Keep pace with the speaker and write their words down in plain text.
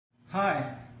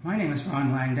Hi, my name is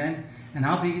Ron Langdon, and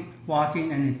I'll be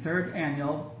walking in the third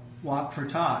annual Walk for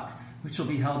Talk, which will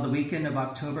be held the weekend of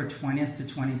October 20th to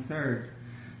 23rd.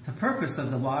 The purpose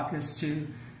of the walk is to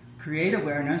create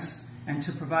awareness and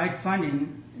to provide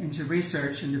funding into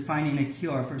research into finding a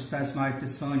cure for spasmodic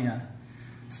dysphonia.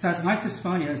 Spasmodic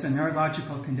dysphonia is a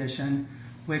neurological condition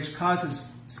which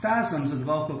causes spasms of the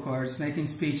vocal cords, making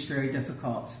speech very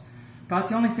difficult. About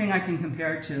the only thing I can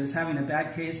compare it to is having a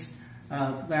bad case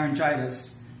of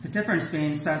laryngitis. The difference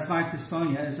being spasmodic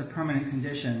dysphonia is a permanent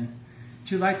condition.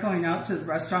 Do you like going out to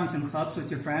restaurants and clubs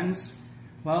with your friends?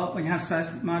 Well, when you have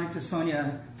spasmodic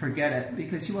dysphonia, forget it,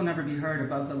 because you will never be heard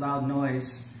above the loud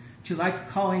noise. Do you like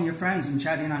calling your friends and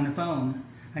chatting on the phone?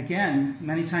 Again,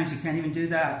 many times you can't even do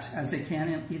that, as they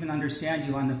can't even understand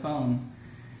you on the phone.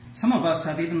 Some of us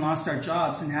have even lost our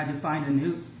jobs and had to find a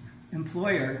new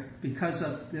employer because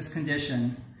of this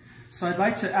condition. So I'd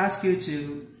like to ask you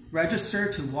to register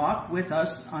to walk with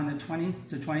us on the 20th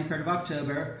to 23rd of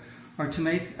October, or to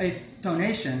make a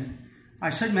donation. I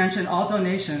should mention all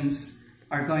donations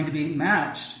are going to be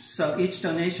matched, so each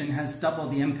donation has double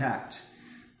the impact.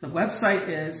 The website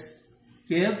is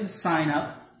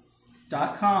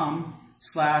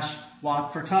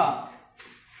givesignup.com/walkfortalk.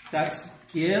 That's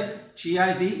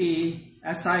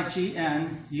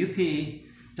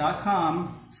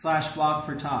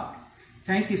givesignup.com/walkfortalk.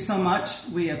 Thank you so much.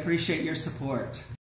 We appreciate your support.